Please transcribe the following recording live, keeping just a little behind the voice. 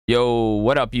Yo,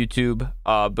 what up YouTube?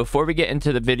 Before we get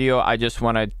into the video, I just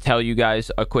want to tell you guys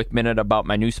a quick minute about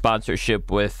my new sponsorship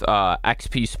with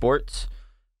XP Sports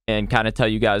and kind of tell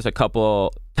you guys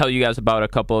about a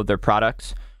couple of their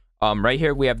products. Right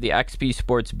here we have the XP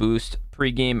Sports Boost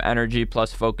pregame energy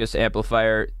plus focus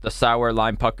amplifier, the sour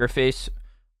lime pucker face.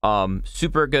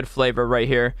 Super good flavor right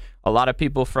here. A lot of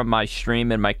people from my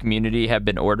stream and my community have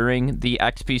been ordering the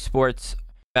XP Sports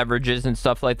beverages and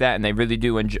stuff like that, and they really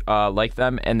do like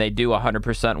them, and they do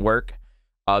 100% work.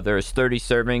 There's 30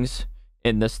 servings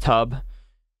in this tub.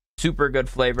 Super good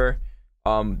flavor.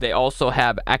 They also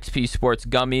have XP Sports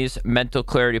gummies, mental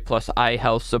clarity plus eye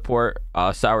health support,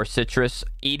 sour citrus.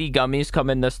 80 gummies come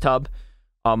in this tub.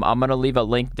 I'm gonna leave a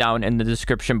link down in the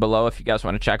description below if you guys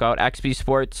want to check out XP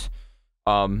Sports.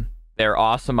 They're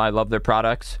awesome. I love their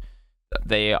products.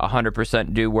 They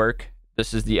 100% do work.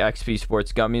 This is the XP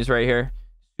Sports gummies right here.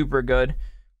 Super good.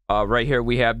 Right here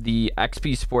we have the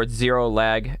XP Sports Zero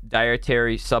Lag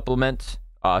dietary supplements,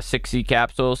 60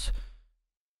 capsules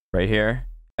right here.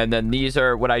 And then these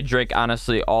are what I drink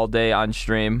honestly all day on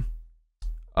stream.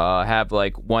 Have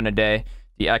like one a day.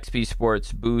 The XP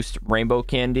Sports Boost Rainbow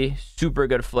Candy, super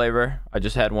good flavor. I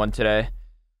just had one today.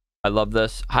 I love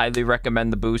this. Highly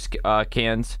recommend the Boost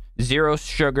cans. 0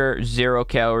 sugar, 0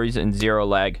 calories, and 0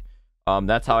 lag.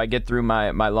 That's how I get through my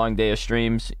long day of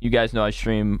streams. You guys know I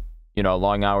stream, you know,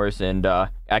 long hours, and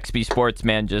XP Sports,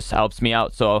 man, just helps me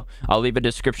out. So I'll leave a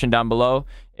description down below,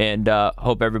 and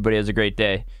hope everybody has a great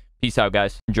day. Peace out,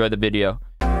 guys. Enjoy the video.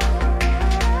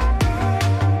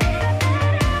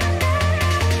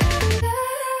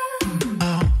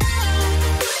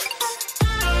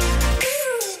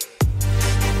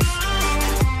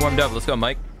 Warmed up. Let's go,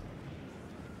 Mike.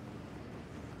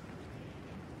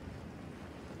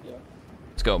 Yeah.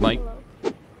 Let's go, Mike.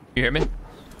 Hello. You hear me?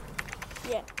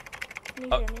 Yeah. Can you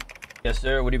hear me? Yes,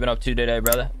 sir. What have you been up to today,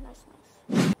 brother?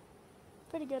 Nice.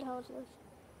 Pretty good. How was yours?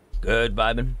 Good,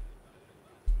 vibing.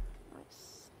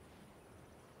 Nice.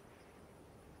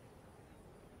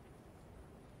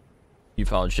 You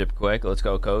followed ship quick. Let's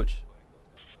go, coach.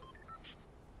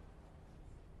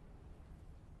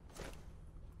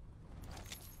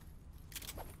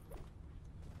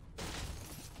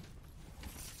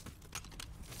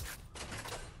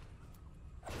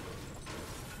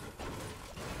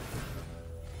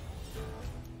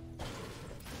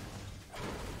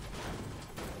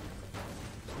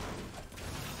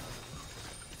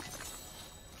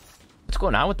 What's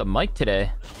going on with the mic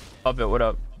today? Up it, what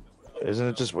up? Isn't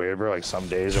it just weird, bro? Like some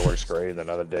days it works great, and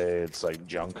another day it's like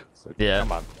junk. Like, Yeah.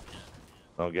 Come on.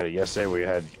 I don't get it. Yesterday we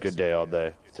had good day all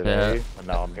day. Today, and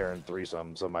now I'm hearing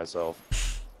threesomes of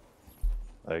myself.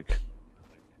 Like,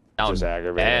 just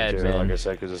aggravating too. Man. Like I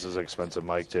said, because this is an expensive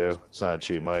mic too. It's not a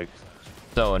cheap mic.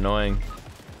 So annoying.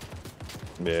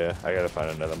 Yeah, I gotta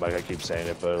find another mic. I keep saying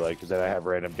it, but like, then I have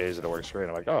random days that it works great.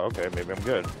 I'm like, oh, okay, maybe I'm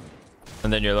good.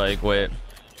 And then you're like, wait.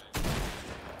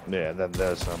 Yeah, and then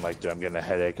this, and I'm like, dude, I'm getting a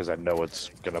headache because I know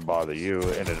it's gonna bother you,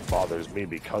 and it bothers me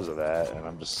because of that, and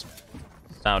I'm just...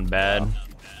 Sound bad.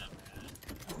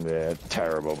 Yeah,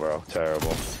 terrible, bro.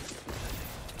 Terrible.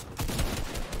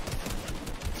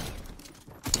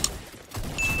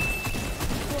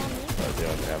 The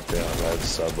only thing I'm feeling bad is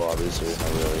sub lobbies, so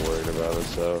I'm not really worried about it,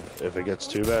 so if it gets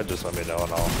too bad, just let me know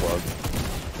and I'll unplug.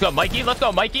 Let's go, Mikey. Let's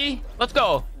go, Mikey. Let's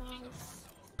go.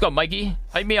 Let's go, Mikey.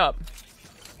 Hype me up.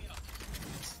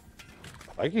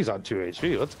 Mikey's on 2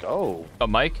 HP. Let's go. Oh,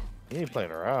 Mike. He ain't playing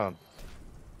around.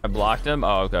 I blocked him.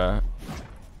 Oh, okay.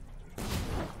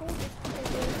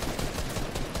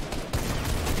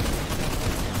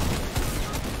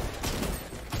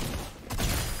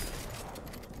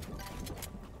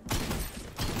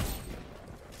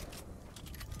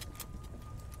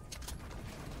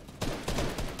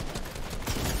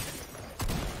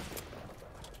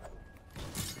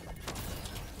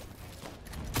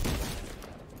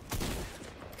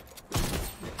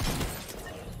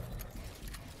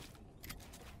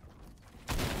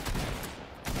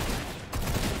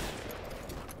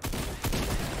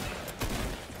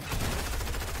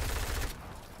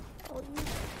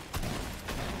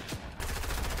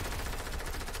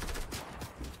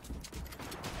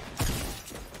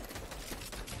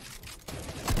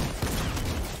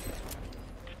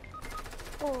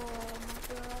 Oh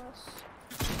my gosh.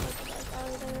 Look at that guy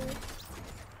there.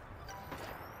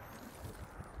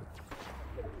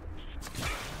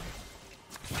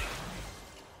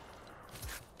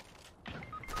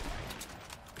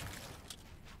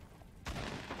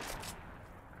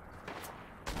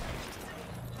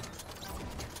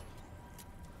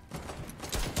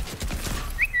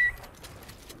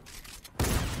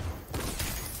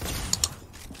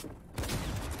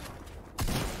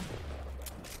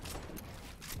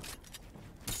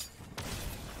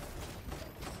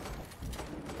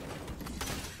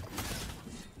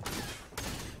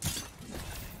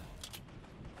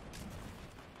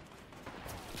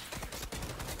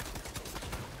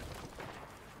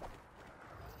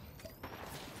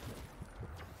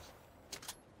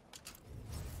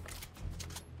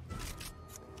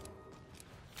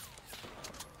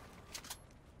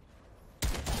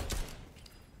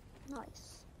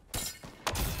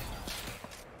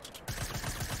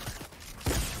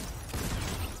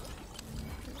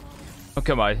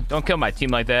 Don't kill my team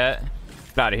like that.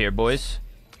 Get out of here, boys.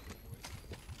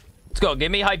 Let's go.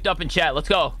 Get me hyped up in chat. Let's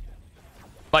go.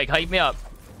 Mike, hype me up.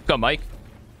 Let's go, Mike.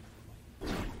 Go,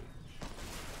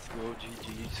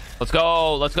 GG's. Let's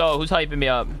go. Let's go. Who's hyping me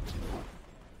up?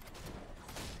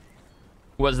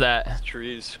 Who was that?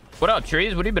 Trees. What up,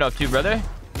 Trees? What have you been up to, brother?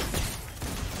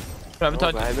 I haven't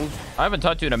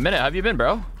talked to you in a minute. How have you been,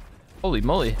 bro? Holy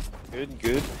moly. Good,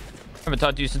 good. I haven't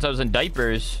talked to you since I was in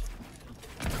diapers.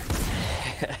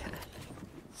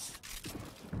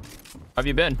 How have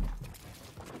you been?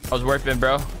 How's work been,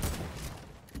 bro?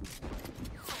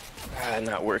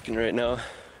 Not working right now.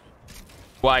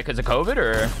 Why? Because of COVID,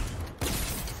 or?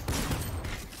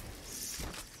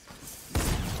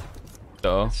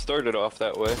 So. Started off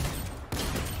that way.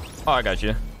 Oh, I got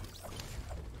you.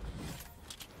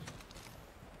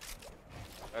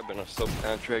 I've been a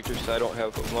subcontractor, so I don't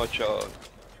have much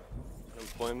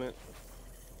employment.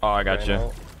 Oh, I got you.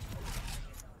 Out.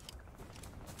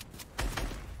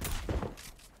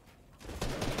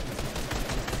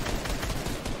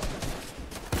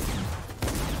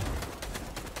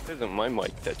 Isn't my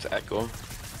mic that's echoing?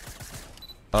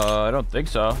 I don't think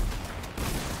so.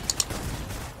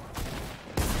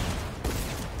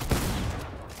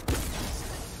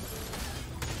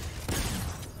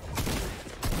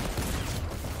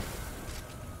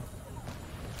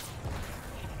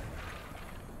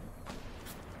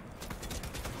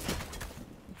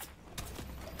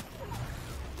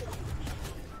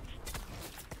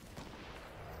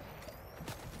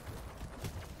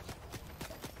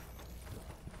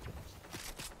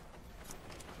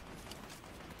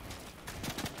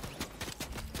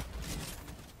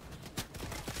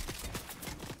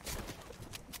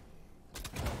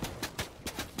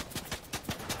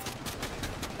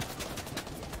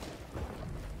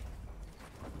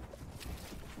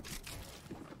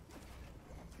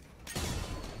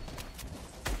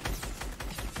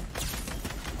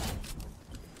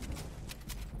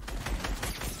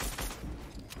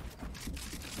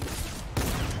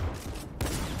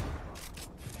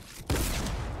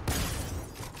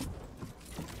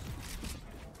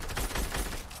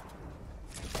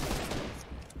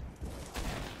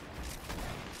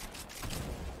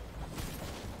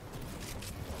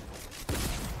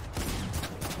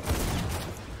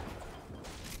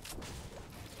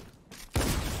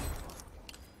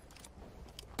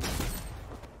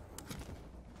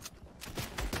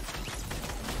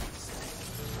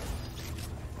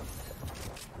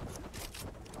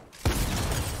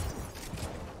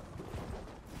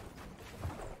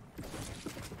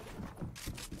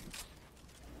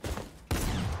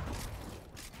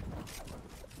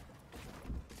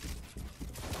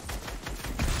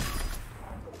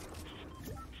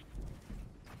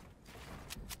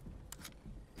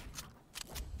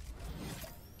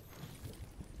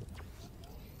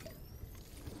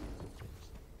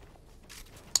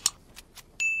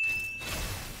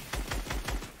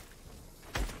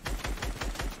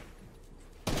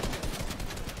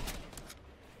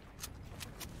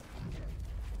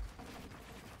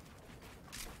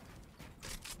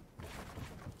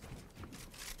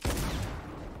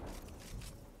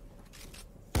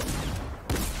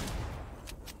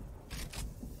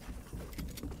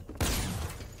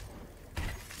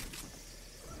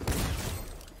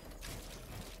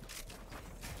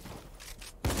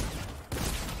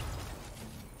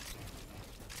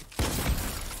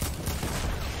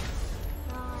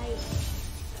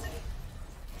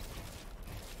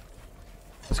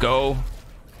 Let's go. I'm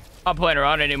not playing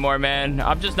around anymore, man.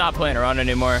 I'm just not playing around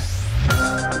anymore.